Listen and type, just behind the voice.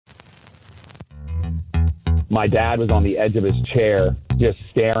my dad was on the edge of his chair just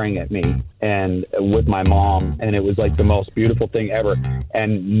staring at me and with my mom, and it was like the most beautiful thing ever.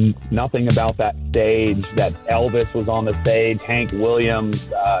 And nothing about that stage, that Elvis was on the stage, Hank Williams,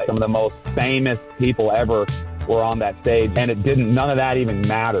 some of the most famous people ever were on that stage, and none of that even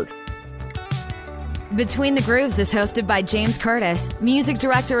mattered. Between the Grooves is hosted by James Curtis, music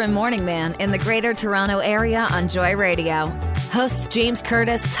director and morning man in the Greater Toronto Area on Joy Radio. Hosts James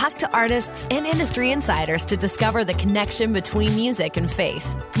Curtis talk to artists and industry insiders to discover the connection between music and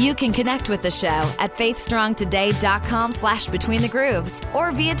faith. You can connect with the show at faithstrongtoday.com/betweenthegrooves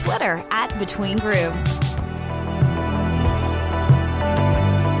or via Twitter @betweengrooves.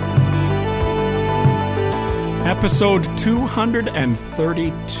 Episode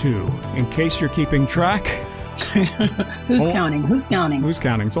 232, in case you're keeping track. Who's counting? Who's counting? Who's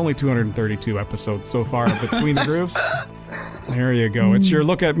counting? It's only 232 episodes so far of Between the Grooves. There you go. It's your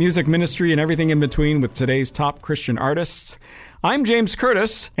look at music ministry and everything in between with today's top Christian artists. I'm James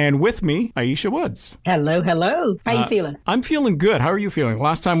Curtis, and with me, Aisha Woods. Hello, hello. How you feeling? I'm feeling good. How are you feeling?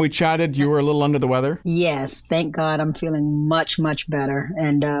 Last time we chatted, you were a little under the weather? Yes, thank God I'm feeling much, much better.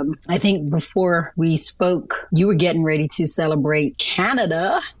 And I think before we spoke, you were getting ready to celebrate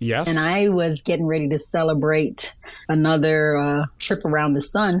Canada. Yes. And I was getting ready to celebrate another trip around the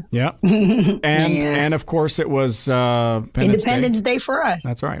sun. Yeah. And of course, it was Independence Day for us.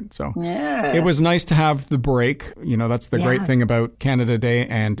 That's right. So yeah. It was nice to have the break. You know, that's the great thing about Canada Day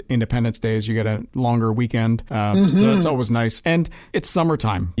and Independence Day is you get a longer weekend. So it's always nice. And it's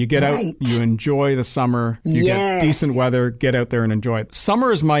summertime. You get out, you enjoy the summer. You get decent weather, get out there and enjoy it.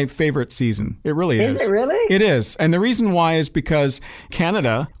 Summer is my favorite season. It really is. Is it really? It is. And the reason why is because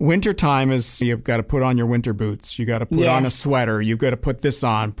Canada, wintertime is, you've got to put on your winter boots. You got to put on a sweater. You've got to put this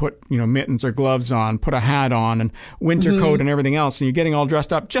on, put, mittens or gloves on, put a hat on and winter coat and everything else. And you're getting all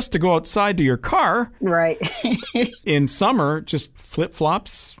dressed up just to go outside to your car. Right. In summer, just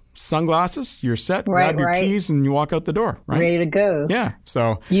flip-flops, sunglasses, you're set, grab your keys, and you walk out the door, right? Ready to go. Yeah,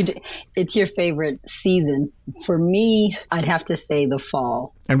 so... It's your favorite season. For me, I'd have to say the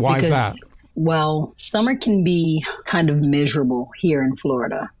fall. And why is that? Well, summer can be kind of miserable here in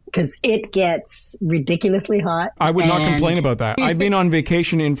Florida because it gets ridiculously hot. I would not complain about that. I've been on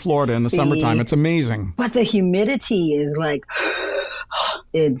vacation in Florida in the summertime. It's amazing. But the humidity is like...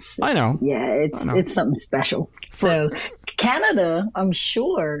 I know. Yeah, it's something special. So Canada, I'm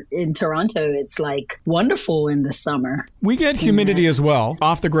sure in Toronto, it's like wonderful in the summer. We get humidity as well.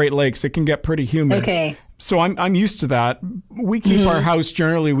 Off the Great Lakes, it can get pretty humid. Okay. So I'm used to that. We keep our house,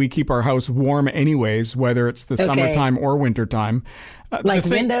 generally we keep our house warm anyways, whether it's the summertime or wintertime. Like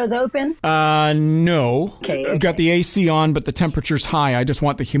windows open? No. Okay. I've got the AC on, but the temperature's high. I just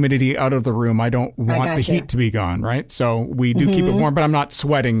want the humidity out of the room. I don't want the heat to be gone, right? So we do keep it warm, but I'm not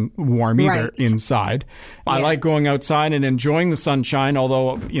sweating warm either inside. I like going outside and enjoying the sunshine,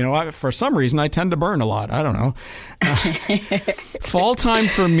 although, for some reason, I tend to burn a lot. I don't know. Fall time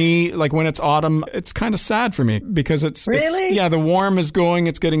for me, like when it's autumn, it's kind of sad for me because it's... Really? The warm is going,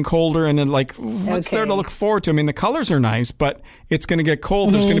 it's getting colder, and then what's there to look forward to? I mean, the colors are nice, but it's going to get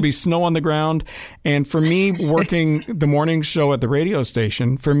cold. There's going to be snow on the ground. And for me, working the morning show at the radio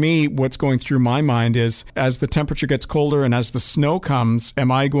station, for me, what's going through my mind is as the temperature gets colder and as the snow comes,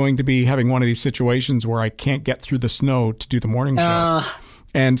 am I going to be having one of these situations where I can't get through the snow to do the morning show?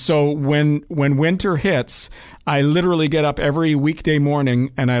 And so when winter hits, I literally get up every weekday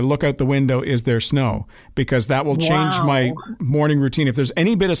morning and I look out the window, is there snow? Because that will change my morning routine. If there's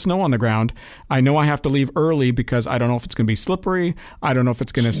any bit of snow on the ground, I know I have to leave early because I don't know if it's going to be slippery. I don't know if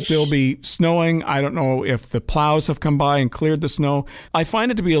it's going to still be snowing. I don't know if the plows have come by and cleared the snow. I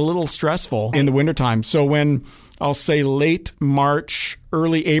find it to be a little stressful in the wintertime. So when I'll say late March,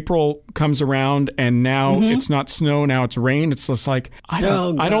 early April comes around and now it's not snow, now it's rain. It's just like, I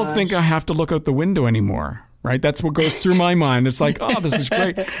don't think I have to look out the window anymore. Right? That's what goes through my mind. It's like, oh, this is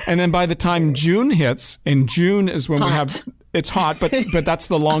great. And then by the time June hits, and June is when it's hot, but that's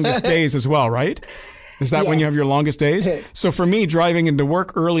the longest days as well, right? Is that when you have your longest days? So for me, driving into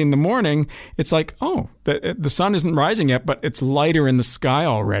work early in the morning, it's like, oh, the sun isn't rising yet, but it's lighter in the sky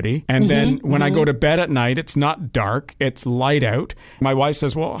already. And then when I go to bed at night, it's not dark, it's light out. My wife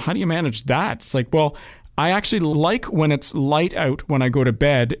says, well, how do you manage that? It's like, well, I actually like when it's light out when I go to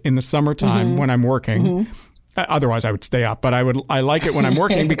bed in the summertime when I'm working. Otherwise, I would stay up. But I like it when I'm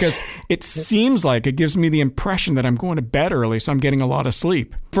working because it seems like it gives me the impression that I'm going to bed early, so I'm getting a lot of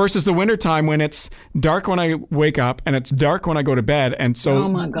sleep. Versus the wintertime when it's dark when I wake up and it's dark when I go to bed. And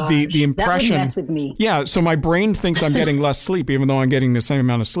so the impression... That would mess with me. Yeah, so my brain thinks I'm getting less sleep, even though I'm getting the same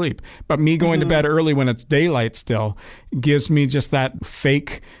amount of sleep. But me going to bed early when it's daylight still gives me just that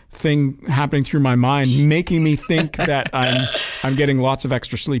fake thing happening through my mind, making me think that I'm getting lots of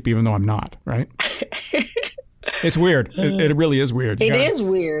extra sleep, even though I'm not, right? It's weird. It really is weird. It is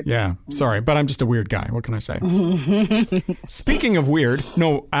weird. Yeah. Sorry, but I'm just a weird guy. What can I say? Speaking of weird,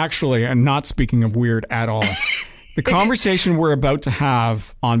 no, actually, and not speaking of weird at all. The conversation we're about to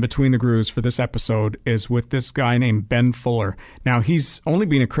have on Between the Grooves for this episode is with this guy named Ben Fuller. Now, he's only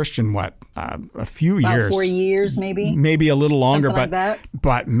been a Christian, a few years. About 4 years, maybe? Maybe a little longer. Something like that.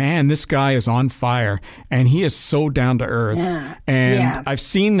 But man, this guy is on fire, and he is so down to earth. Yeah. And I've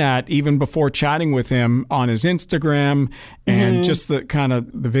seen that even before chatting with him on his Instagram and just the kind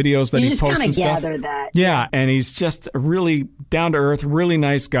of the videos that he posts and stuff. You just kind of gather that. Yeah, and he's just a really down to earth, really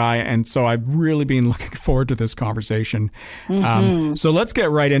nice guy, and so I've really been looking forward to this conversation. So let's get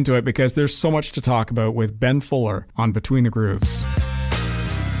right into it because there's so much to talk about with Ben Fuller on Between the Grooves.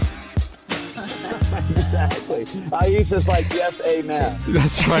 Exactly. He's just like, yes, amen.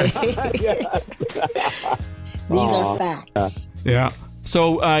 That's right. These are facts. Yeah.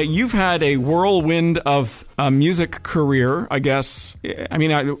 So you've had a whirlwind of a music career, I guess. I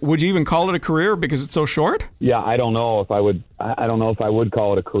mean, would you even call it a career because it's so short? Yeah, I don't know if I would. I don't know if I would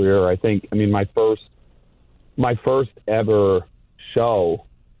call it a career. I mean, my first ever show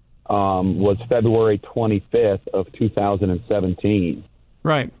was February 25th of 2017.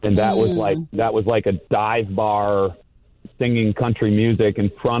 Right. And that was like a dive bar singing country music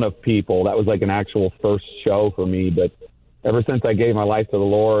in front of people. That was like an actual first show for me. But ever since I gave my life to the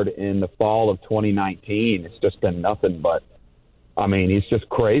Lord in the fall of 2019, it's just been nothing but, I mean, it's just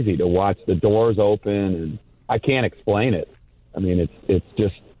crazy to watch the doors open, and I can't explain it. I mean, it's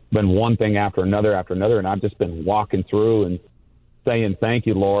just been one thing after another, and I've just been walking through and saying, thank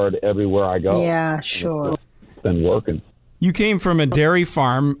you, Lord, everywhere I go. Yeah, sure. It's been working. You came from a dairy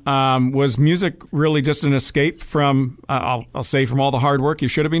farm. Was music really just an escape from, I'll say, from all the hard work you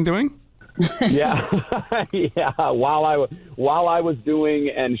should have been doing? Yeah. Yeah. While I was doing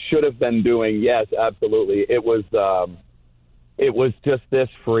and should have been doing, yes, absolutely. It was just this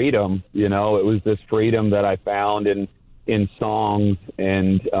freedom, you know, it was this freedom that I found in songs,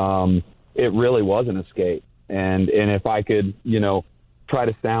 and it really was an escape. And if I could, you know, try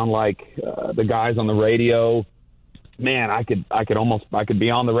to sound like the guys on the radio, man, I could be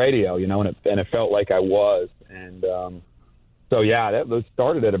on the radio, you know, and it felt like I was. And so yeah, that was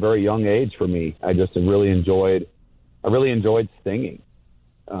started at a very young age for me. I really enjoyed singing,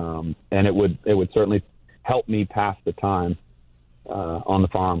 and it would certainly help me pass the time on the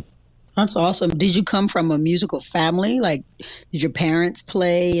farm. That's awesome. Did you come from a musical family? Like, did your parents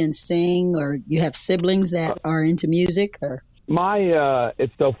play and sing, or you have siblings that are into music? Or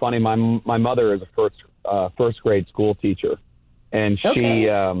it's so funny. My mother is a first grade school teacher, and she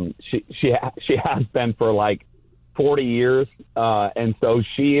has been for like 40 years, and so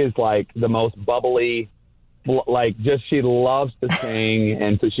she is like the most bubbly, like just she loves to sing,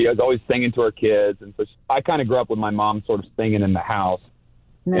 and so she is always singing to her kids, and so I kind of grew up with my mom sort of singing in the house.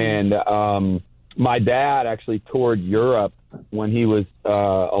 Nice. And my dad actually toured Europe when he was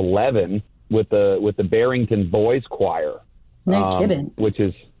 11 with the Barrington Boys Choir. No kidding. Which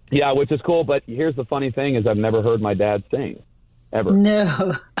is cool. But here's the funny thing: is I've never heard my dad sing, ever.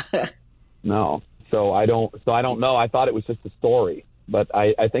 No. No. So I don't know. I thought it was just a story, but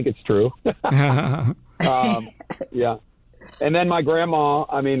I think it's true. Yeah. And then my grandma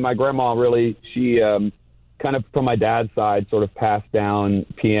really, she kind of from my dad's side sort of passed down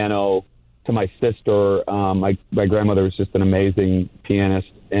piano to my sister. My grandmother was just an amazing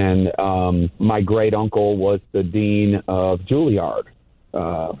pianist, and my great uncle was the dean of Juilliard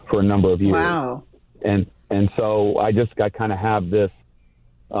for a number of years. Wow. And so I kind of have this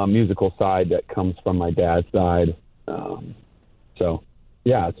musical side that comes from my dad's side. So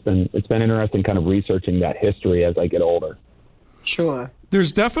yeah, it's been interesting kind of researching that history as I get older. Sure.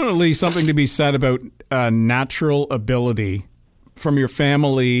 There's definitely something to be said about natural ability from your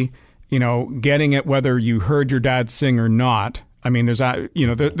family, you know, getting it whether you heard your dad sing or not. I mean,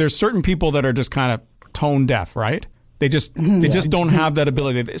 there's certain people that are just kind of tone deaf, right? They just don't have that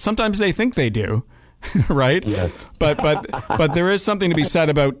ability. Sometimes they think they do, right? Yes. But there is something to be said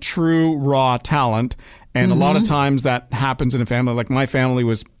about true raw talent. And a lot of times that happens in a family. Like my family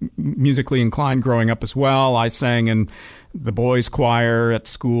was musically inclined growing up as well. I sang in the boys' choir at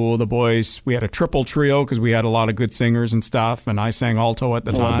school. We had a triple trio because we had a lot of good singers and stuff. And I sang alto at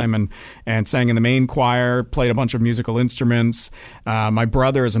the time and sang in the main choir, played a bunch of musical instruments. My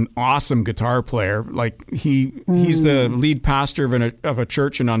brother is an awesome guitar player. Like he's the lead pastor of a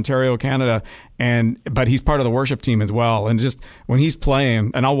church in Ontario, Canada. But he's part of the worship team as well. And just when he's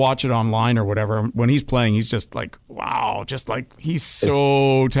playing, and I'll watch it online or whatever, when he's playing, he's just like, wow, just like he's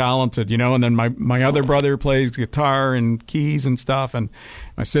so talented, you know. And then my other brother plays guitar and keys and stuff, and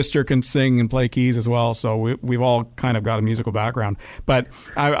my sister can sing and play keys as well. So we've all kind of got a musical background. But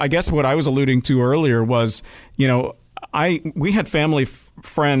I guess what I was alluding to earlier was, you know, we had family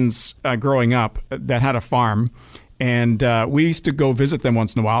friends growing up that had a farm. And we used to go visit them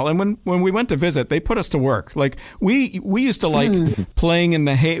once in a while. And when we went to visit, they put us to work. Like we used to like playing in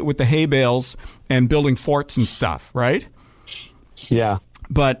the hay with the hay bales and building forts and stuff, right? Yeah.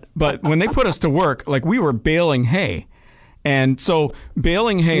 But when they put us to work, like we were baling hay. And so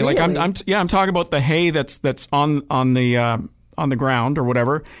baling hay, really? like I'm talking about the hay that's on the ground or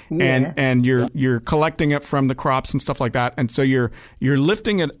whatever, yes. and you're collecting it from the crops and stuff like that. And so you're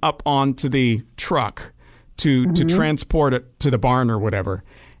lifting it up onto the truck to transport it to the barn or whatever.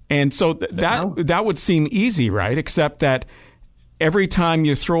 And so that would seem easy, right? Except that every time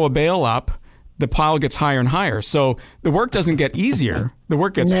you throw a bale up, the pile gets higher and higher. So the work doesn't get easier. The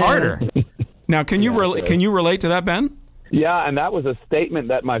work gets harder. Now, can you relate to that, Ben? Yeah, and that was a statement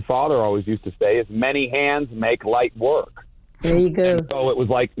that my father always used to say, is many hands make light work. There you go. And so it was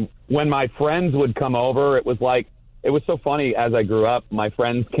like when my friends would come over, it was so funny. As I grew up, my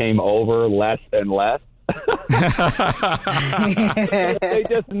friends came over less and less. They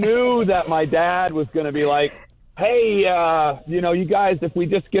just knew that my dad was going to be like, hey, you guys, if we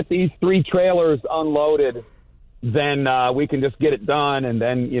just get these 3 trailers unloaded, then we can just get it done. And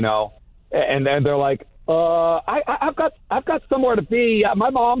then, and then they're like, I've got somewhere to be. My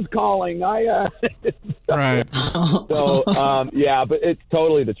mom's calling. Right. So, but it's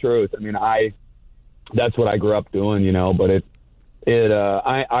totally the truth. I mean, that's what I grew up doing, but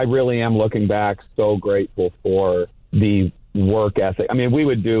I really am looking back so grateful for the work ethic. I mean, we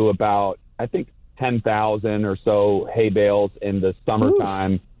would do about, I think, 10,000 or so hay bales in the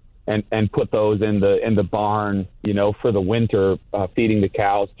summertime and put those in the barn, for the winter, feeding the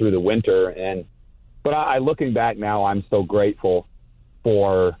cows through the winter. But I looking back now, I'm so grateful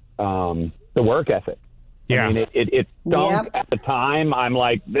for the work ethic. Yeah. I mean, it stunk at the time. I'm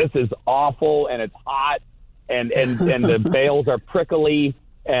like, this is awful, and it's hot. And the bales are prickly,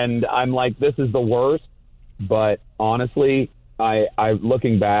 and I'm like, this is the worst. But honestly, I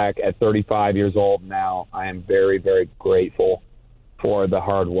looking back at 35 years old now, I am very, very grateful for the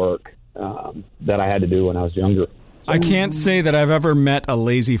hard work that I had to do when I was younger. I can't say that I've ever met a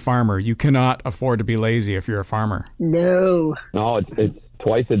lazy farmer. You cannot afford to be lazy if you're a farmer. No, it's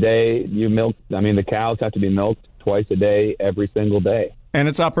twice a day. The cows have to be milked twice a day, every single day. And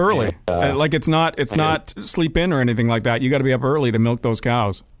it's up early. It's not sleep in or anything like that. You got to be up early to milk those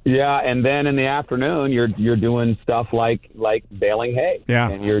cows. Yeah, and then in the afternoon, you're doing stuff like baling hay. Yeah,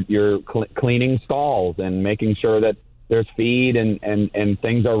 and you're cleaning stalls and making sure that there's feed and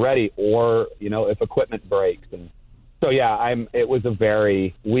things are ready, or if equipment breaks. And so it was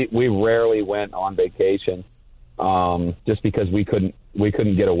we rarely went on vacation, just because we couldn't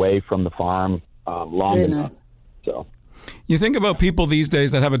get away from the farm long enough. So. You think about people these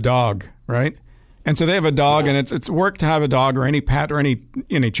days that have a dog, right? And so they have a dog, and it's work to have a dog, or any pet, or any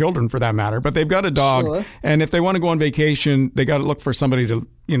children for that matter. But they've got a dog, sure. And if they want to go on vacation, they got to look for somebody to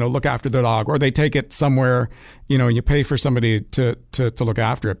look after the dog, or they take it somewhere, and you pay for somebody to look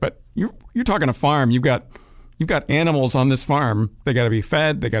after it. But you're talking a farm. You've got animals on this farm. They got to be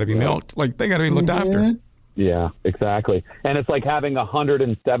fed. They got to be milked. Like they got to be looked after. Yeah, exactly. And it's like having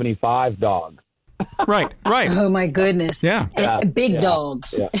 175 dogs. Right. Oh my goodness. Yeah. Big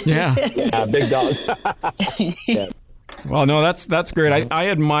dogs. Yeah. Yeah, big dogs. Yeah. Well, no, that's great. I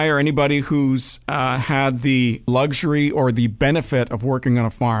admire anybody who's had the luxury or the benefit of working on a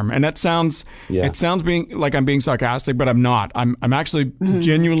farm. And it sounds being like I'm being sarcastic, but I'm not. I'm actually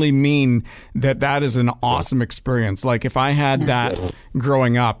genuinely mean that is an awesome experience. Like if I had that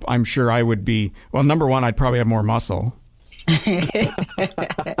growing up, I'm sure I would be, well, number one, I'd probably have more muscle. You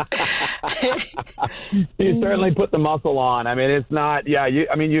certainly put the muscle on. I mean, it's not. Yeah,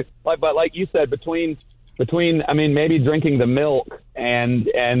 but like you said, between. Maybe drinking the milk and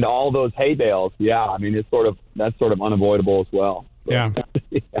all those hay bales. Yeah, I mean, that's sort of unavoidable as well. So,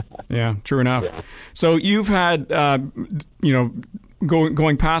 yeah, true enough. Yeah. So you've had, going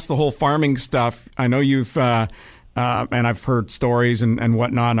past the whole farming stuff. I know you've. And I've heard stories and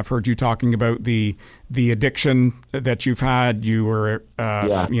whatnot. And I've heard you talking about the addiction that you've had. You were,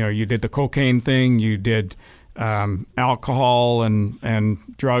 you did the cocaine thing. You did alcohol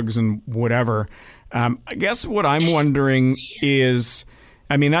and drugs and whatever. I guess what I'm wondering is,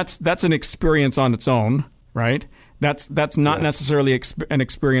 I mean, that's an experience on its own, right? That's not necessarily an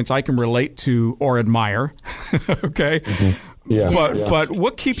experience I can relate to or admire. Okay. Mm-hmm. Yeah. But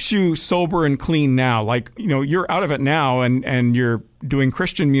what keeps you sober and clean now? Like, you're out of it now and you're doing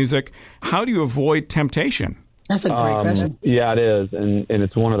Christian music. How do you avoid temptation? That's a great question. Yeah, it is. And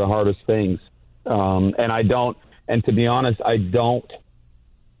it's one of the hardest things. And to be honest, I don't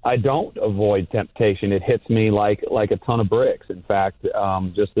avoid temptation. It hits me like a ton of bricks. In fact,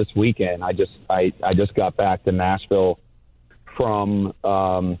 just this weekend, I just got back to Nashville from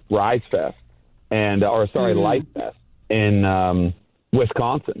Rise Fest Life Fest in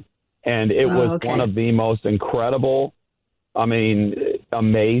Wisconsin, and it was one of the most incredible,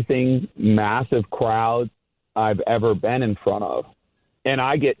 amazing, massive crowds I've ever been in front of, and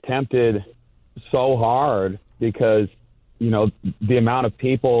I get tempted so hard because the amount of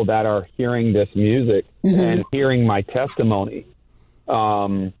people that are hearing this music and hearing my testimony,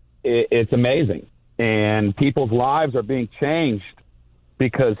 it's amazing. And people's lives are being changed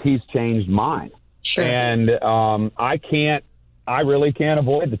because he's changed mine. Sure. And I really can't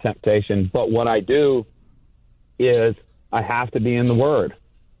avoid the temptation. But what I do is I have to be in the Word.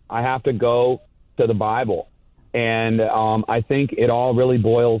 I have to go to the Bible. And I think it all really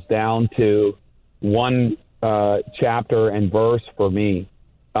boils down to one chapter and verse for me,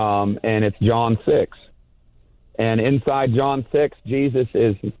 and it's John 6. And inside John 6, Jesus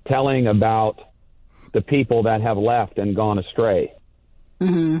is telling about the people that have left and gone astray.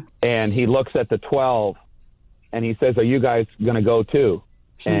 Mm-hmm. And he looks at the 12 and he says, "Are you guys going to go too?"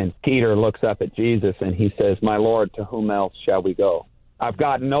 And Peter looks up at Jesus and he says, "My Lord, to whom else shall we go? I've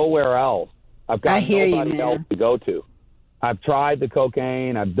got nowhere else. I've got nobody else to go to. I've tried the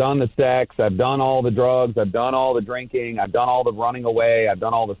cocaine. I've done the sex. I've done all the drugs. I've done all the drinking. I've done all the running away. I've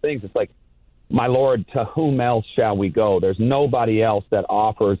done all the things." It's like, my Lord, to whom else shall we go? There's nobody else that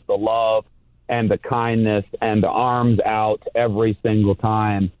offers the love and the kindness and the arms out every single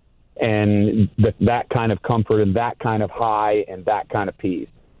time, and that kind of comfort and that kind of high and that kind of peace.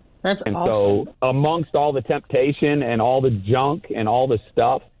 That's and awesome. So amongst all the temptation and all the junk and all the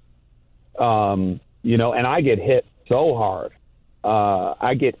stuff, and I get hit so hard.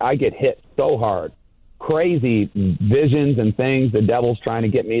 I get hit so hard. Crazy visions and things. The devil's trying to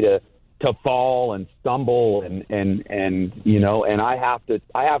get me to fall and stumble and I have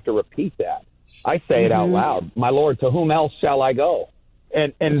to repeat that. I say it out loud. My Lord, to whom else shall I go?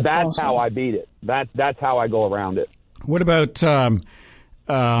 And that's awesome. How I beat it. That's how I go around it. What about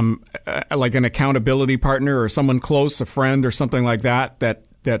like an accountability partner or someone close, a friend or something like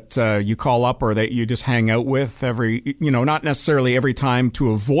that you call up or that you just hang out with every, not necessarily every time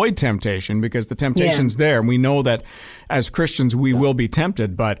to avoid temptation, because the temptation's there. And we know that as Christians, we will be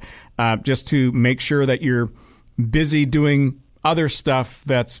tempted, but just to make sure that you're busy doing other stuff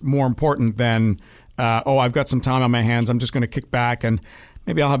that's more important than, I've got some time on my hands. I'm just going to kick back and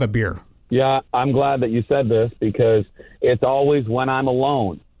maybe I'll have a beer. Yeah, I'm glad that you said this, because it's always when I'm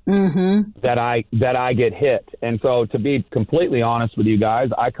alone that I get hit. And so, to be completely honest with you guys,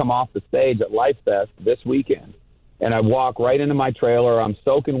 I come off the stage at Life Fest this weekend, and I walk right into my trailer. I'm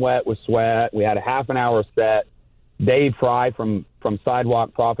soaking wet with sweat. We had a half an hour set. Dave Fry from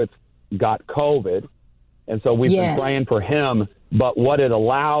Sidewalk Prophets got COVID, and so we've been praying for him. But what it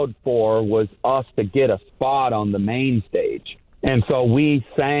allowed for was us to get a spot on the main stage. And so we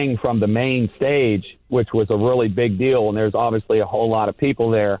sang from the main stage, which was a really big deal. And there's obviously a whole lot of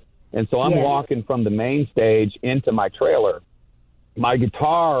people there. And so I'm walking from the main stage into my trailer. My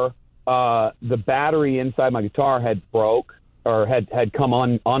guitar, the battery inside my guitar had broke or had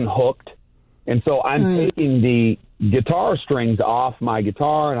come unhooked. And so I'm taking the guitar strings off my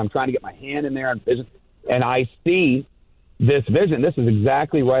guitar and I'm trying to get my hand in there. And I see this vision. This is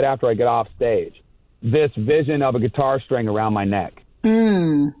exactly right after I get off stage. This vision of a guitar string around my neck.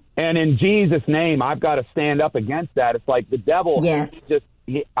 And in Jesus' name, I've got to stand up against that. It's like the devil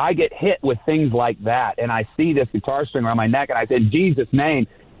I get hit with things like that. And I see this guitar string around my neck and I said, Jesus' name,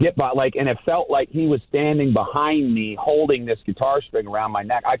 get by, and it felt like he was standing behind me holding this guitar string around my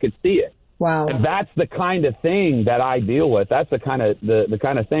neck. I could see it. Wow. And that's the kind of thing that I deal with. That's the kind of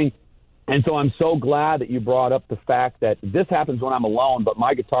thing. And so I'm so glad that you brought up the fact that this happens when I'm alone, but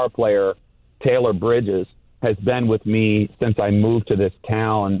my guitar player, Taylor Bridges, has been with me since I moved to this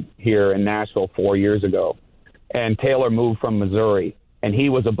town here in Nashville 4 years ago. And Taylor moved from Missouri, and he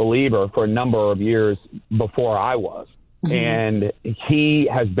was a believer for a number of years before I was. And he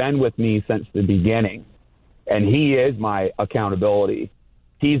has been with me since the beginning, and he is my accountability.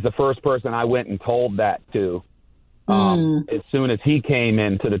 He's the first person I went and told that to as soon as he came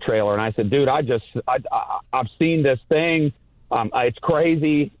into the trailer. And I said, dude, I've seen this thing. It's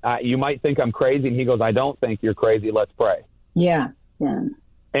crazy. You might think I'm crazy. And he goes, I don't think you're crazy. Let's pray. Yeah. Yeah.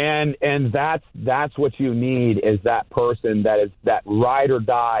 And that's what you need, is that person that is that ride or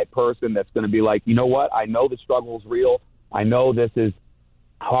die person that's going to be like, you know what? I know the struggle is real. I know this is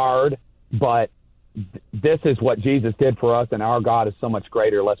hard, but this is what Jesus did for us, and our God is so much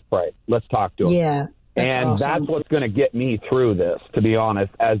greater. Let's pray. Let's talk to him. Yeah. And awesome. That's what's going to get me through this, to be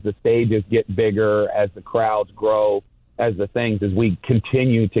honest, as the stages get bigger, as the crowds grow, as the things, as we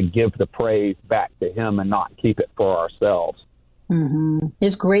continue to give the praise back to him and not keep it for ourselves. Mm-hmm.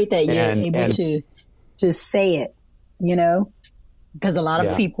 It's great that you're able to say it, you know, because a lot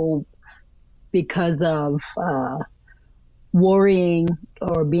of people, because of worrying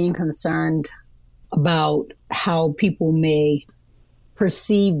or being concerned about how people may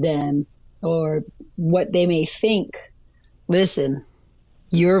perceive them or what they may think. Listen,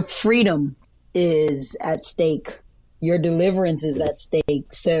 your freedom is at stake. Your deliverance is at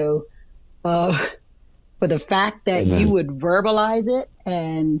stake. So, for the fact that you would verbalize it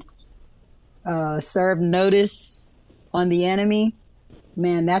and serve notice on the enemy,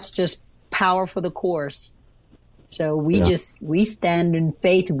 man, that's just power for the course. So we stand in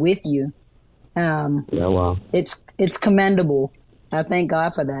faith with you. It's commendable. I thank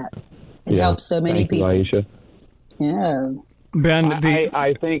God for that. It helps so many people. Aisha. Yeah. Ben,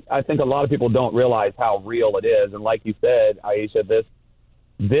 I think a lot of people don't realize how real it is, and like you said, Aisha,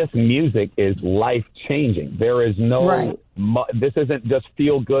 this music is life changing. There is no. This isn't just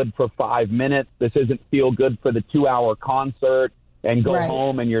feel good for 5 minutes. This isn't feel good for the 2-hour concert and go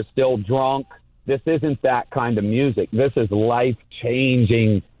home and you're still drunk. This isn't that kind of music. This is life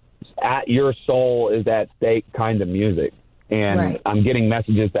changing. At your soul is at stake kind of music, and I'm getting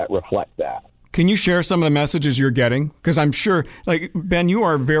messages that reflect that. Can you share some of the messages you're getting? Because I'm sure, like, Ben, you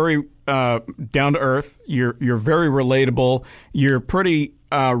are very down to earth. You're very relatable. You're pretty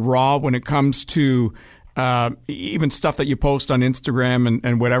raw when it comes to even stuff that you post on Instagram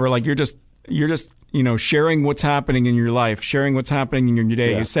and whatever. Like, you're just sharing what's happening in your life, sharing what's happening in your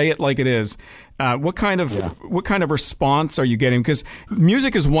day. You say it like it is. What kind of response are you getting? Because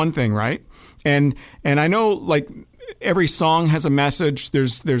music is one thing, right? And I know, like, every song has a message.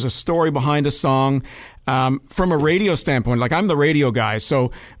 There's a story behind a song. From a radio standpoint, like, I'm the radio guy,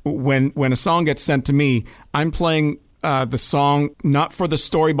 so when a song gets sent to me, I'm playing the song not for the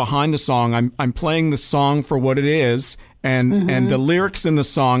story behind the song. I'm playing the song for what it is, and the lyrics in the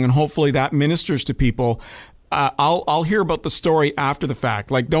song, and hopefully that ministers to people. I'll hear about the story after the fact.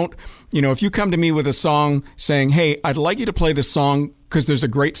 Like, if you come to me with a song saying, "Hey, I'd like you to play this song because there's a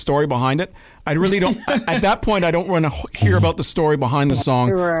great story behind it," I really don't. At that point, I don't want to hear about the story behind the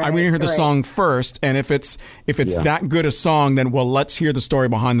song. I want to hear the song first, and if it's that good a song, then let's hear the story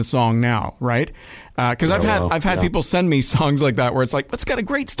behind the song now, right? Because I've had people send me songs like that where it's like, it's got a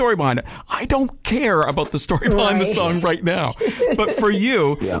great story behind it. I don't care about the story behind the song right now. But for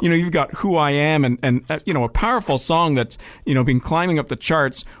you, you've got Who I Am and a powerful song that's been climbing up the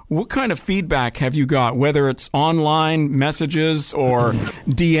charts. What kind of feedback have you got, whether it's online messages or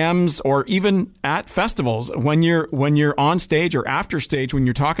DMs or even at festivals when you're on stage or after stage when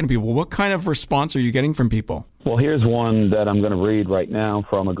you're talking to people? What kind of response are you getting from people? Well, here's one that I'm going to read right now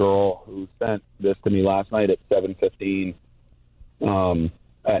from a girl who sent this to me last night at 7:15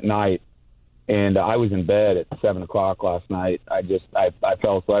 at night, and I was in bed at 7 o'clock last night. I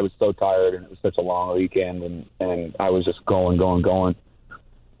fell asleep. I was so tired, and it was such a long weekend, and I was just going.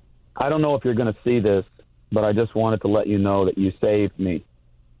 I don't know if you're going to see this, but I just wanted to let you know that you saved me.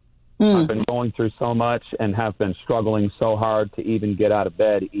 I've been going through so much and have been struggling so hard to even get out of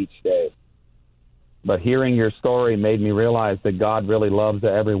bed each day. But hearing your story made me realize that God really loves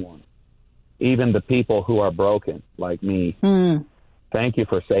everyone, even the people who are broken like me. Thank you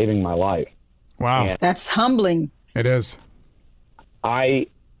for saving my life. Wow. And that's humbling. It is. I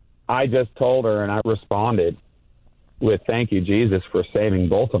just told her, and I responded with, thank you, Jesus, for saving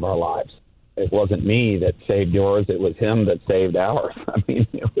both of our lives. It wasn't me that saved yours. It was him that saved ours. I mean,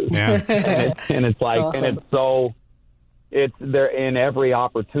 it was, and it's like, awesome. And it's so, it's there in every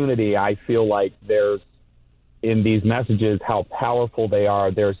opportunity. I feel like there's, in these messages, how powerful they are.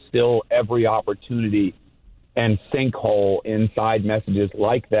 There's still every opportunity and sinkhole inside messages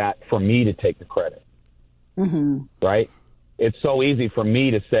like that for me to take the credit. Right? It's so easy for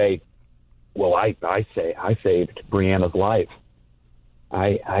me to say, well, I saved Brianna's life.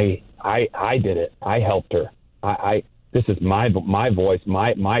 I did it. I helped her. This is my voice,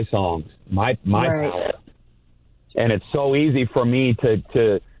 my songs, my power. And it's so easy for me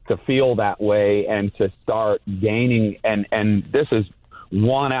to feel that way and to start gaining. And this is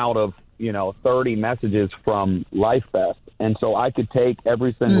one out of 30 messages from Life Fest And so I could take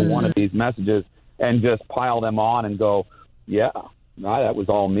every single one of these messages and just pile them on and go, yeah, that was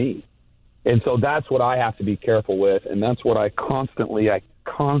all me. And so that's what I have to be careful with. And that's what I constantly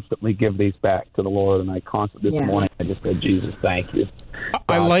give these back to the Lord. And this morning, I just said, Jesus, thank you.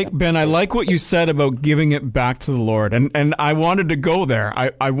 I like what you said about giving it back to the Lord. And I wanted to go there.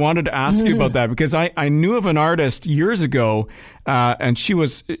 I wanted to ask you about that because I knew of an artist years ago, and she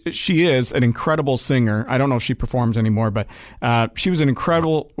is an incredible singer. I don't know if she performs anymore, but she was an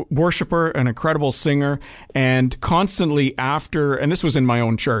incredible worshiper, an incredible singer, and constantly after, and this was in my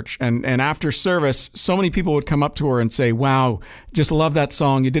own church, and after service, so many people would come up to her and say, wow, just love that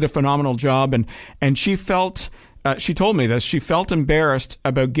song. You did a phenomenal job. And she felt... she told me this. She felt embarrassed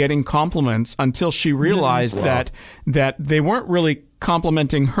about getting compliments until she realized that they weren't really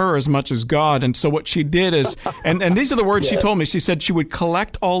complimenting her as much as God. And so what she did is, and these are the words she told me. She said she would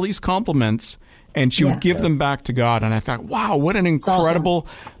collect all these compliments and she would give them back to God. And I thought, wow, what an incredible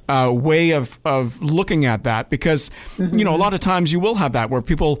way of looking at that. Because, a lot of times you will have that where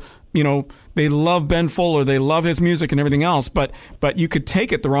people, they love Ben Fuller, they love his music and everything else, but you could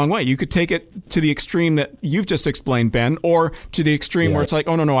take it the wrong way. You could take it to the extreme that you've just explained, Ben, or to the extreme where it's like,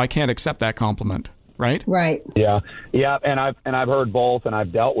 oh no, I can't accept that compliment. Right? Right. Yeah. And I've heard both, and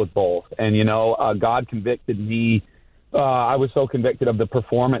I've dealt with both. And God convicted me. I was so convicted of the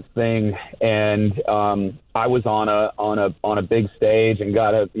performance thing, and I was on a big stage,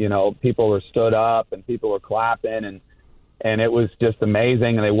 and people were stood up and people were clapping, and it was just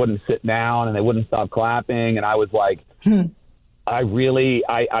amazing, and they wouldn't sit down and they wouldn't stop clapping. And I was like,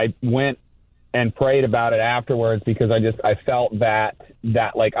 I went and prayed about it afterwards because I felt that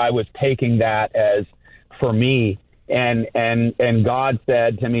like I was taking that as for me. And God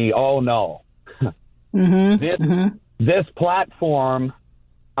said to me, oh no, this platform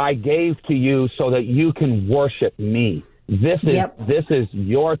I gave to you so that you can worship me. This is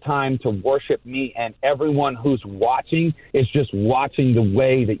your time to worship me, and everyone who's watching is just watching the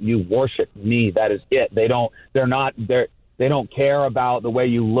way that you worship me. That is it. They don't care about the way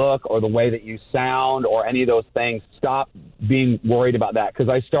you look or the way that you sound or any of those things. Stop being worried about that, because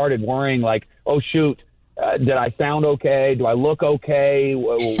I started worrying like, oh shoot, did I sound okay? Do I look okay?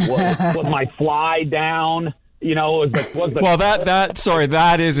 Was my fly down?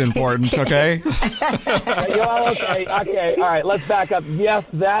 That is important, okay? Okay, all right, let's back up. Yes,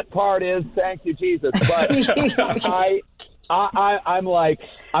 that part is, thank you, Jesus. But I'm like,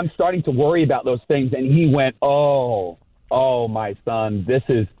 I'm starting to worry about those things. And he went, oh, my son, this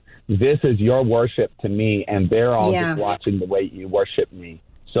is your worship to me, and they're all just watching the way you worship me.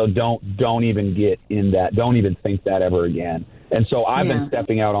 So don't even get in that. Don't even think that ever again. And so I've been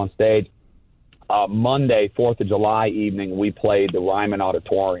stepping out on stage. Monday, 4th of July evening, we played the Ryman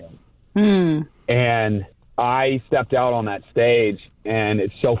Auditorium. And I stepped out on that stage, and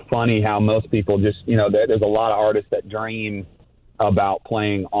it's so funny how most people just, there's a lot of artists that dream about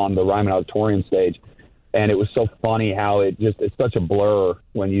playing on the Ryman Auditorium stage. And it was so funny how it's such a blur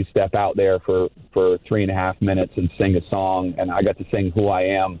when you step out there for 3.5 minutes and sing a song. And I got to sing Who I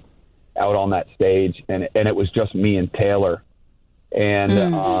Am out on that stage, and it was just me and Taylor.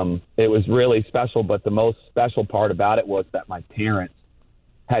 And it was really special, but the most special part about it was that my parents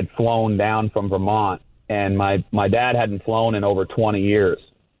had flown down from Vermont, and my dad hadn't flown in over 20 years.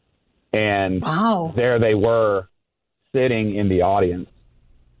 And there they were sitting in the audience,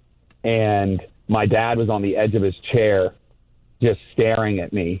 and my dad was on the edge of his chair just staring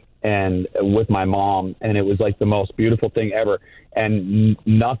at me and with my mom, and it was like the most beautiful thing ever. And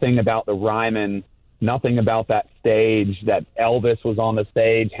nothing about the Ryman, nothing about that stage, that Elvis was on the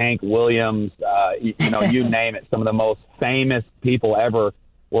stage, Hank Williams, you name it. Some of the most famous people ever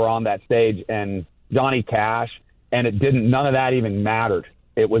were on that stage, and Johnny Cash, and none of that even mattered.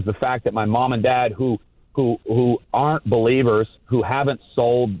 It was the fact that my mom and dad, who aren't believers, who haven't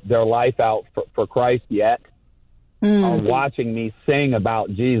sold their life out for Christ yet, are watching me sing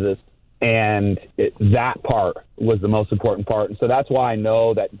about Jesus. And that part was the most important part. And so that's why I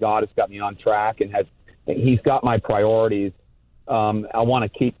know that God has got me on track and he's got my priorities. I want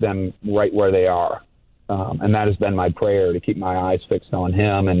to keep them right where they are. And that has been my prayer, to keep my eyes fixed on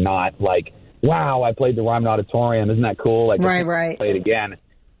him and not like, wow, I played the Ryman Auditorium. Isn't that cool? Like, right. Play it again,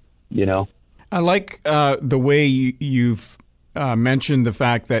 I like the way you've mentioned the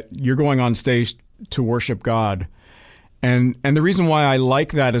fact that you're going on stage to worship God. And the reason why I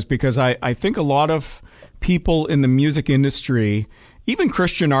like that is because I think a lot of people in the music industry, even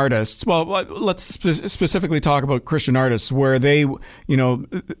Christian artists, well, let's specifically talk about Christian artists, where they,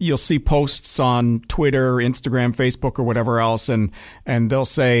 you'll see posts on Twitter, Instagram, Facebook, or whatever else, and they'll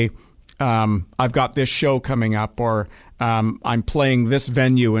say, I've got this show coming up, or I'm playing this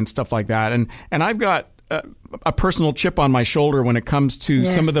venue and stuff like that. And I've got a personal chip on my shoulder when it comes to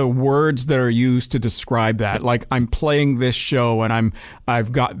some of the words that are used to describe that. Like, I'm playing this show and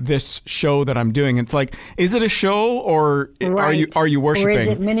I've got this show that I'm doing. It's like, is it a show, or are you worshiping? Or is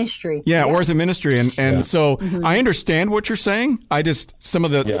it ministry? Yeah, or is it ministry? And so I understand what you're saying. I just some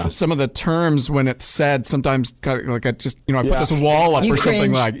of the terms when it's said sometimes kind of like I put this wall up you or cringe.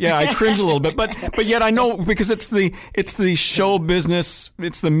 something like I cringe a little bit, but yet I know, because it's the show business,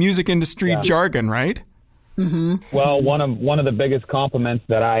 it's the music industry jargon, right? Mm-hmm. Well, one of the biggest compliments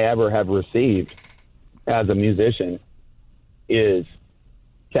that I ever have received as a musician is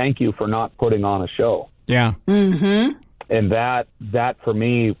thank you for not putting on a show. Yeah. Mm-hmm. And that for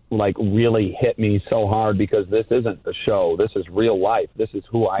me, like, really hit me so hard, because this isn't the show. This is real life. This is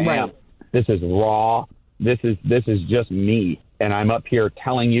who I am. This is raw. This is just me. And I'm up here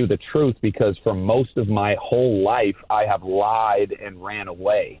telling you the truth, because for most of my whole life, I have lied and ran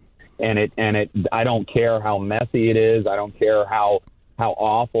away. And I don't care how messy it is. I don't care how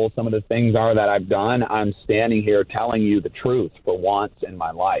awful some of the things are that I've done. I'm standing here telling you the truth for once in my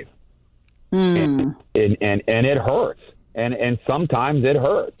life. And it hurts. And sometimes it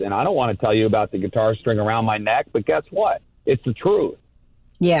hurts. And I don't want to tell you about the guitar string around my neck, but guess what? It's the truth.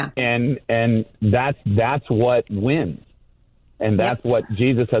 Yeah. And that's what wins. And that's what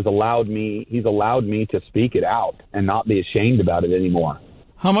Jesus has allowed me. He's allowed me to speak it out and not be ashamed about it anymore.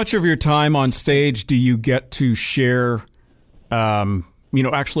 How much of your time on stage do you get to share,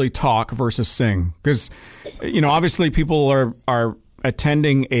 actually talk versus sing? Because, obviously people are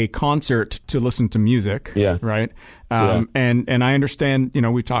attending a concert to listen to music, right? And I understand,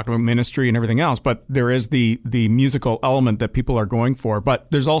 we've talked about ministry and everything else, but there is the musical element that people are going for.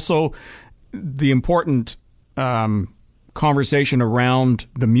 But there's also the important conversation around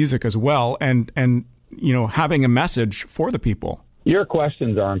the music as well, and having a message for the people. Your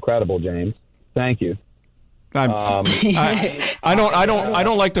questions are incredible, James. Thank you. I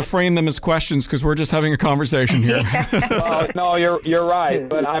don't like to frame them as questions, because we're just having a conversation here. No, you're right.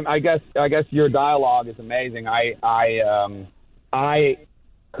 But I guess your dialogue is amazing. I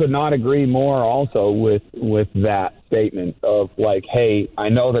could not agree more also with that statement of, like, hey, I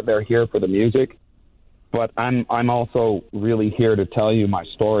know that they're here for the music, but I'm also really here to tell you my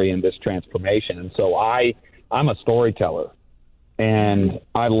story in this transformation. And so I'm a storyteller. And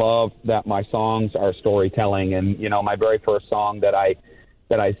I love that my songs are storytelling. And, my very first song that I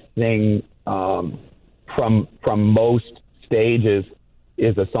sing from most stages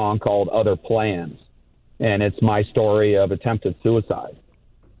is a song called Other Plans. And it's my story of attempted suicide.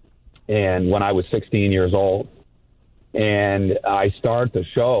 And when I was 16 years old, and I start the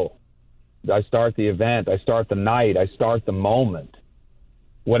show, I start the event, I start the night, I start the moment,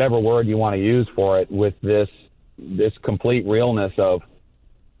 whatever word you want to use for it, with this complete realness of,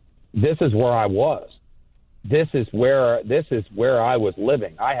 this is where I was. This is where I was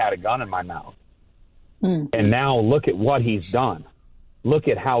living. I had a gun in my mouth. And now look at what he's done. Look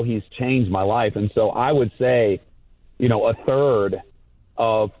at how he's changed my life. And so I would say, a third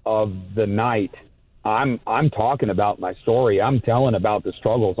of the night, I'm talking about my story. I'm telling about the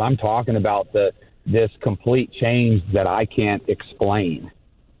struggles. I'm talking about this complete change that I can't explain.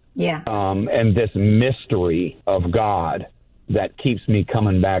 Yeah. And this mystery of God that keeps me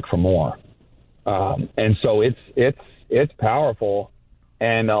coming back for more. And so it's powerful.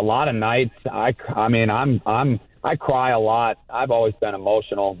 And a lot of nights I cry a lot. I've always been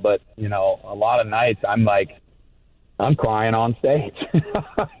emotional, but a lot of nights I'm crying on stage.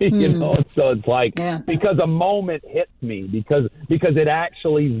 So it's like, because a moment hits me, because it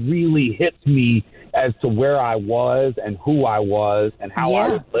actually really hits me as to where I was and who I was and how I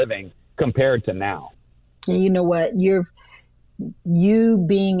was living compared to now. And you know what? You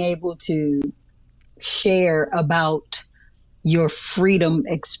being able to share about your freedom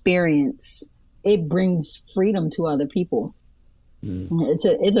experience, it brings freedom to other people.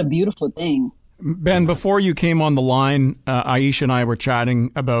 It's a beautiful thing. Ben, before you came on the line, Aisha and I were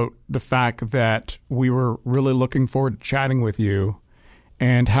chatting about the fact that we were really looking forward to chatting with you,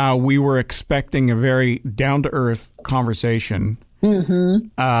 and how we were expecting a very down-to-earth conversation.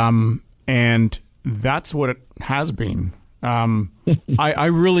 And that's what it has been. I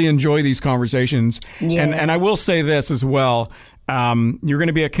really enjoy these conversations. Yes. And I will say this as well. You're going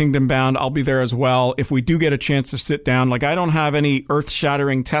to be at Kingdom Bound. I'll be there as well. If we do get a chance to sit down, I don't have any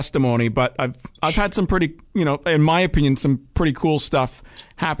earth-shattering testimony, but I've had some pretty, in my opinion, some pretty cool stuff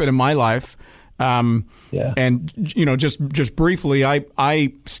happen in my life. And just briefly,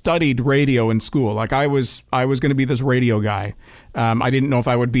 I studied radio in school. Like I was going to be this radio guy. I didn't know if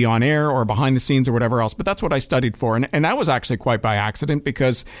I would be on air or behind the scenes or whatever else, but that's what I studied for. And that was actually quite by accident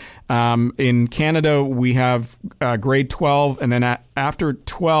because in Canada we have grade 12, and then after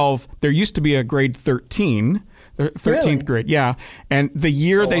 12 there used to be a grade 13. 13th really? grade, yeah. And the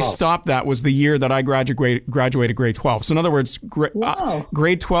year they stopped that was the year that I graduated grade 12. So in other words,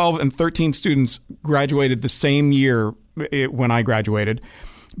 grade 12 and 13 students graduated the same year when I graduated.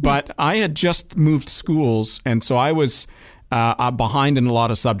 But I had just moved schools, and so I was behind in a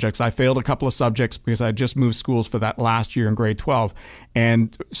lot of subjects. I failed a couple of subjects because I had just moved schools for that last year in grade 12.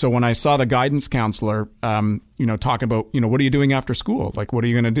 And so when I saw the guidance counselor, talking about, what are you doing after school? Like, what are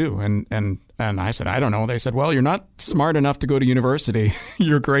you going to do? And I said, I don't know. They said, well, you're not smart enough to go to university.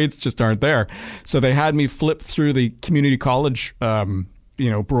 Your grades just aren't there. So they had me flip through the community college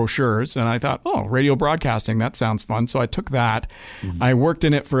brochures, and I thought, radio broadcasting, that sounds fun. So I took that. Mm-hmm. I worked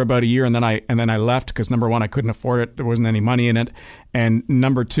in it for about a year, and then I left because number one, I couldn't afford it. There wasn't any money in it. And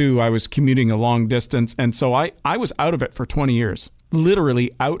number two, I was commuting a long distance. And so I was out of it for 20 years,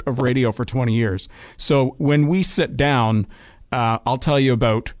 literally out of radio for 20 years. So when we sit down, I'll tell you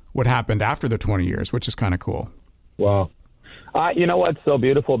about what happened after the 20 years, which is kind of cool. Wow. You know what's so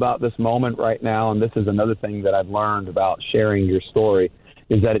beautiful about this moment right now, and this is another thing that I've learned about sharing your story,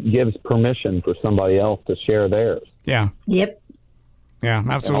 is that it gives permission for somebody else to share theirs. Yeah. Yep. Yeah,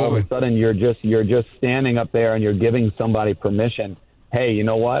 absolutely. And all of a sudden, you're just standing up there and you're giving somebody permission. Hey, you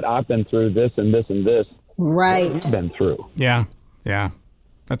know what? I've been through this and this and this. Right. What you've been through. Yeah.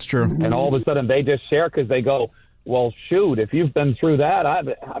 That's true. Mm-hmm. And all of a sudden, they just share because they go, well, shoot, if you've been through that,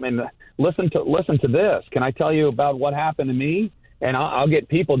 listen to this. Can I tell you about what happened to me? And I'll get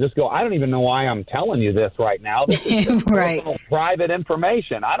people just go, I don't even know why I'm telling you this right now. This is just right. personal, private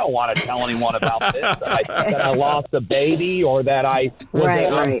information. I don't want to tell anyone about this, that I lost a baby or that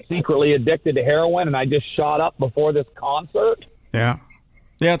I'm secretly addicted to heroin and I just shot up before this concert. Yeah.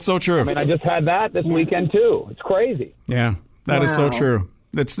 Yeah, it's so true. I mean, I just had that this weekend, too. It's crazy. Yeah, that is so true.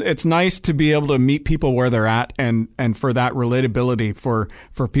 It's nice to be able to meet people where they're at and for that relatability for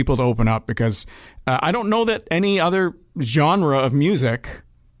people to open up, because I don't know that any other genre of music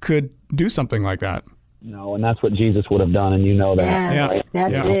could do something like that. No, and that's what Jesus would have done, and you know that. Yeah, right?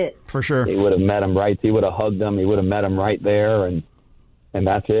 that's it. For sure. He would have met him right. He would have hugged him. He would have met him right there, and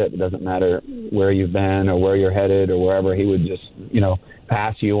that's it. It doesn't matter where you've been or where you're headed or wherever. He would just,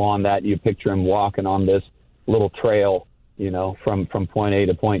 pass you on that. You picture him walking on this little trail, from point A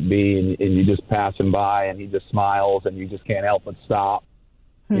to point B, and you just pass him by, and he just smiles, and you just can't help but stop,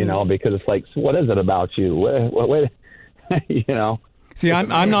 because it's like, what is it about you? What See,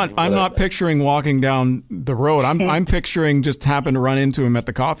 I'm not picturing walking down the road. I'm picturing just happen to run into him at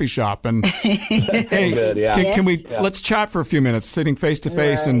the coffee shop and hey, good, yeah. can we let's chat for a few minutes, sitting face to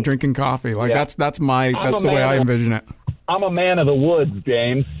face and drinking coffee. Like that's the way I envision it. I'm a man of the woods,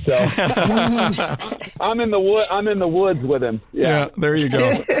 James. So I'm in the woods with him. Yeah, there you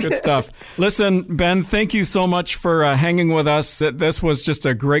go. Good stuff. Listen, Ben, thank you so much for hanging with us. This was just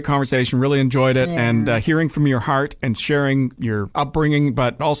a great conversation. Really enjoyed it, and hearing from your heart and sharing your upbringing,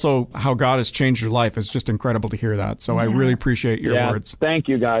 but also how God has changed your life is just incredible to hear that. So I really appreciate your words. Thank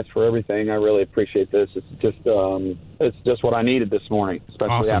you guys for everything. I really appreciate this. It's just what I needed this morning,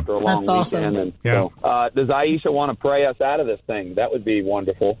 especially after a long weekend. Awesome. And so, does Aisha want to pray us out of this thing? That would be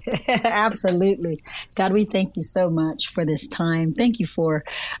wonderful. Absolutely. God, we thank you so much for this time. Thank you for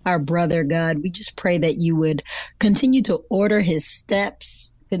our brother, God. We just pray that you would continue to order his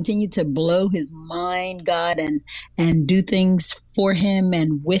steps, continue to blow his mind, God, and do things for him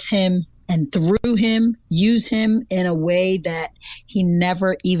and with him and through him, use him in a way that he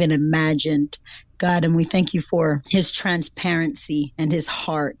never even imagined. God, and we thank you for his transparency and his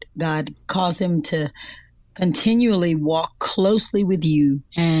heart. God, cause him to continually walk closely with you,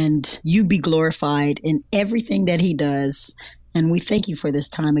 and you be glorified in everything that he does. And we thank you for this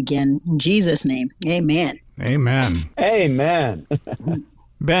time again. In Jesus' name, amen. Amen. Amen.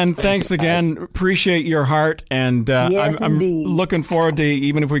 Ben, thanks again. Appreciate your heart, and I'm looking forward to,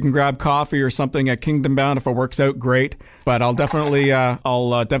 even if we can grab coffee or something at Kingdom Bound, if it works out, great. But I'll definitely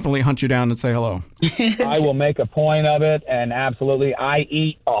hunt you down and say hello. I will make a point of it, and absolutely, I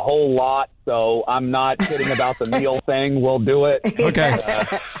eat a whole lot, so I'm not kidding about the meal thing. We'll do it. Okay.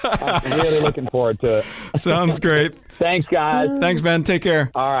 I'm really looking forward to it. Sounds great. Thanks, guys. Thanks, Ben. Take care.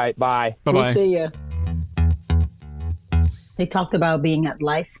 All right. Bye. Bye-bye. We'll see you. They talked about being at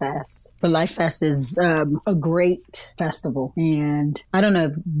Life Fest, but Life Fest is a great festival. And I don't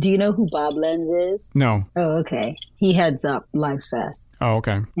know, do you know who Bob Lenz is? No. Oh, okay. he heads up Life Fest. Oh,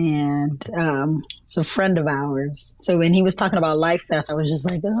 okay. And it's a friend of ours. So when he was talking about Life Fest, I was just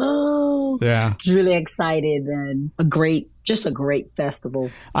like, oh, yeah, really excited, and just a great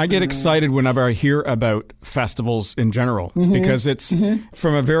festival. I get excited whenever I hear about festivals in general, because it's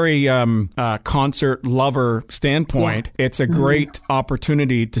from a very concert lover standpoint, it's a great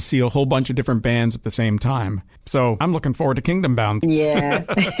opportunity to see a whole bunch of different bands at the same time. So I'm looking forward to Kingdom Bound. Yeah.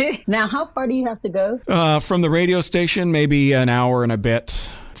 Now, how far do you have to go? From the radio station, maybe an hour and a bit.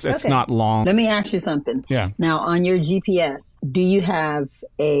 It's not long. Let me ask you something. Yeah. Now, on your GPS, do you have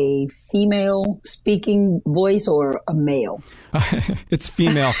a female speaking voice or a male? It's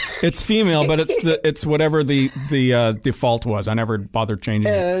female. It's female, but it's whatever the default was. I never bothered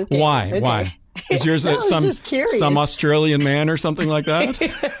changing it. Okay. Why? Okay. Why? Is yours just curious. some Australian man or something like that?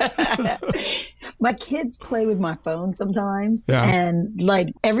 My kids play with my phone sometimes, yeah. And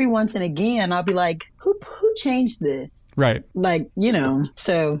like every once and again, I'll be like, "Who changed this?" Right. Like,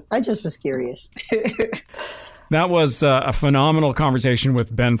 So I just was curious. That was a phenomenal conversation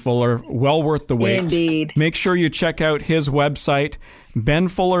with Ben Fuller. Well worth the wait. Indeed. Make sure you check out his website,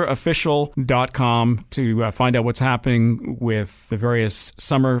 benfullerofficial.com, to find out what's happening with the various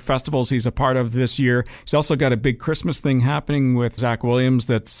summer festivals he's a part of this year. He's also got a big Christmas thing happening with Zach Williams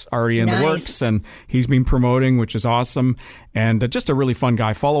that's already in the works, and he's been promoting, which is awesome. And just a really fun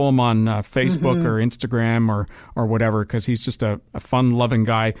guy. Follow him on Facebook or Instagram or whatever, because he's just a fun-loving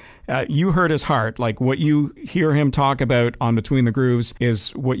guy. You heard his heart. Like, what you hear him talk about on Between the Grooves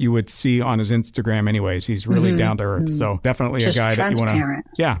is what you would see on his Instagram anyways. He's really down to earth. So definitely just a guy that you want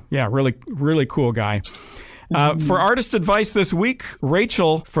to... Yeah, really, really cool guy. For artist advice this week,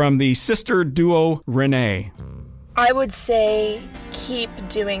 Rachel from the sister duo Renee. I would say keep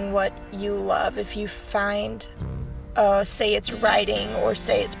doing what you love. If you find, say it's writing or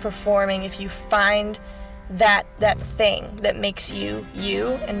say it's performing, if you find that thing that makes you you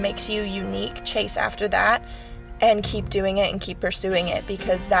and makes you unique, chase after that and keep doing it and keep pursuing it,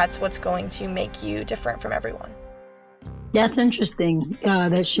 because that's what's going to make you different from everyone. That's interesting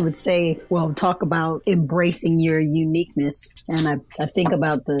that she would say, talk about embracing your uniqueness. And I think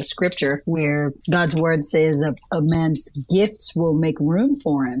about the scripture where God's word says a man's gifts will make room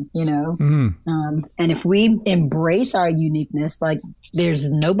for him, And if we embrace our uniqueness, like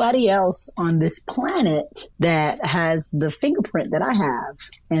there's nobody else on this planet that has the fingerprint that I have.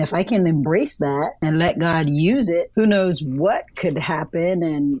 And if I can embrace that and let God use it, who knows what could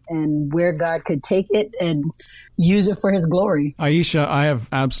happen and where God could take it and use it for his glory. Aisha, I have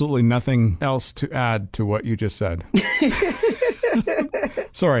absolutely nothing else to add to what you just said.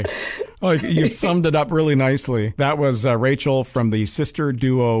 Sorry. Oh, you summed it up really nicely. That was Rachel from the sister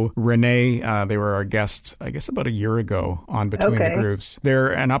duo Renee. They were our guests, I guess, about a year ago on Between the Grooves. They're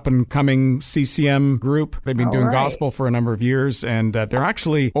an up-and-coming CCM group. They've been doing gospel for a number of years, and they're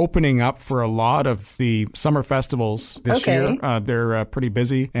actually opening up for a lot of the summer festivals this year. They're pretty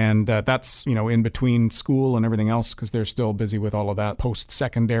busy, and that's, in between school and everything else, because they're still busy with all of that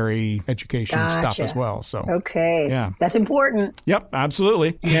post-secondary education stuff as well. So, yeah. That's important. Yep,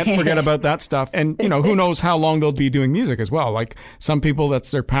 absolutely. Can't forget about that stuff. And, who knows how long they'll be doing music as well. Like some people, that's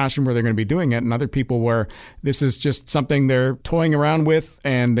their passion where they're going to be doing it. And other people where this is just something they're toying around with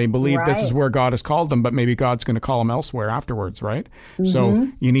and they believe this is where God has called them, but maybe God's going to call them elsewhere afterwards, right? So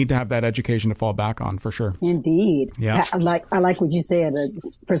you need to have that education to fall back on for sure. Indeed. Yeah. I like what you said.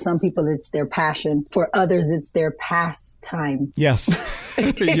 For some people, it's their passion. For others, it's their pastime. Yes.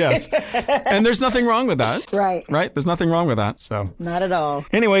 Yes. And there's nothing wrong with that. Right. Right? There's nothing wrong with that. So not at all.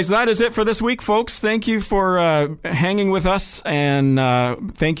 Anyways, that is it for this week, folks. Thank you for hanging with us, and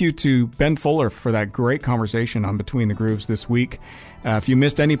thank you to Ben Fuller for that great conversation on Between the Grooves this week. If you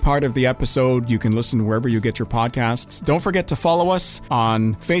missed any part of the episode, you can listen wherever you get your podcasts. Don't forget to follow us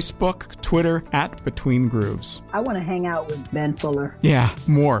on Facebook, Twitter, @Between Grooves. I want to hang out with Ben Fuller. Yeah,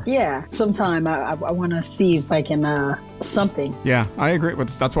 more. Yeah, sometime. I want to see if I can something. Yeah, I agree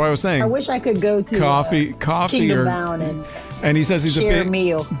with. That's what I was saying. I wish I could go to coffee, Kingdom Bound and he says he's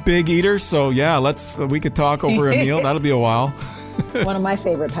a big eater. So yeah, we could talk over a meal. That'll be a while. One of my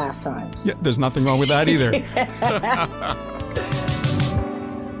favorite pastimes. Yeah, there's nothing wrong with that either.